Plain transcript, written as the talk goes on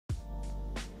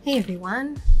Hey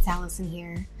everyone, it's Allison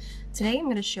here. Today I'm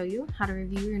going to show you how to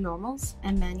review your normals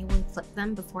and manually flip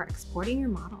them before exporting your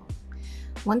model.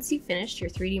 Once you've finished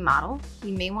your 3D model,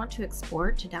 you may want to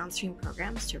export to downstream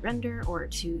programs to render or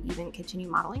to even continue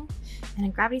modeling. And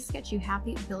in Gravity Sketch, you have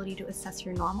the ability to assess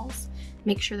your normals,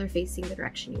 make sure they're facing the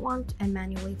direction you want, and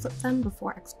manually flip them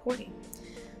before exporting.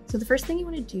 So the first thing you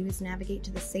want to do is navigate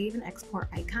to the Save and Export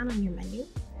icon on your menu.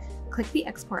 Click the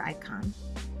Export icon.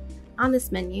 On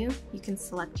this menu, you can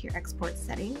select your export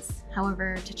settings.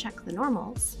 However, to check the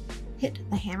normals, hit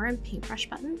the hammer and paintbrush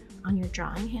button on your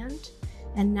drawing hand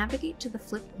and navigate to the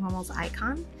Flip Normals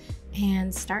icon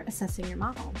and start assessing your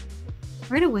model.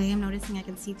 Right away, I'm noticing I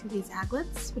can see through these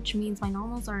aglets, which means my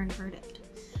normals are inverted.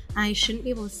 I shouldn't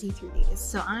be able to see through these,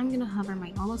 so I'm going to hover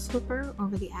my normals flipper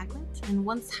over the aglet, and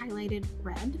once highlighted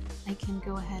red, I can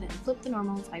go ahead and flip the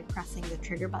normals by pressing the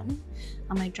trigger button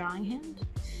on my drawing hand.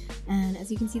 And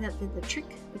as you can see, that did the trick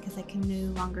because I can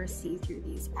no longer see through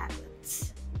these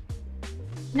aglets.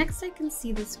 Next, I can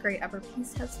see this gray upper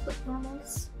piece has flip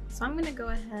normals, so I'm going to go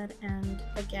ahead and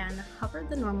again hover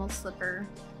the normal slipper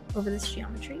over this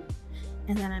geometry,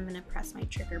 and then I'm going to press my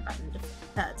trigger button to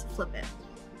flip it.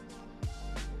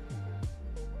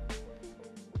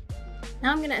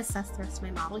 Now I'm going to assess the rest of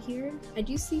my model here. I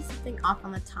do see something off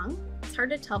on the tongue. It's hard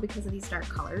to tell because of these dark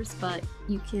colors, but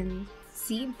you can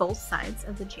see both sides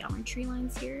of the geometry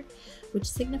lines here, which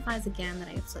signifies again that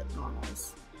I have flipped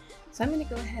normals. So I'm going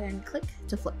to go ahead and click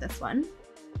to flip this one.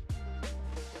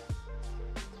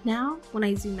 Now, when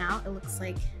I zoom out, it looks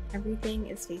like everything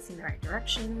is facing the right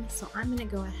direction, so I'm going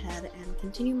to go ahead and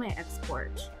continue my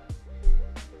export.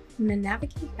 I'm going to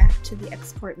navigate back to the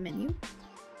export menu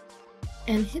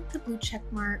and hit the blue check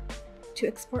mark to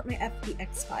export my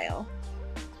FBX file.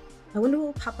 A window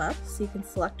will pop up so you can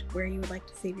select where you would like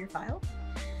to save your file.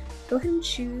 Go ahead and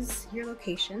choose your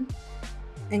location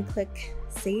and click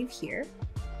Save Here.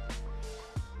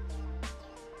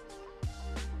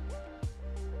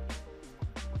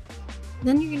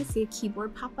 Then you're going to see a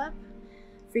keyboard pop up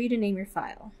for you to name your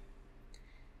file.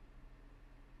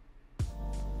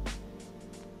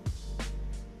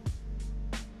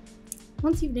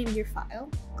 Once you've named your file,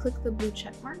 click the blue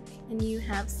check mark and you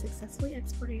have successfully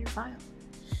exported your file.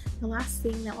 The last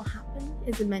thing that will happen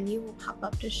is a menu will pop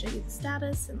up to show you the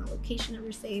status and the location of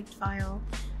your saved file,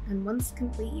 and once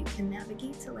complete, you can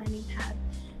navigate to landing pad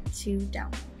to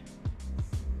download.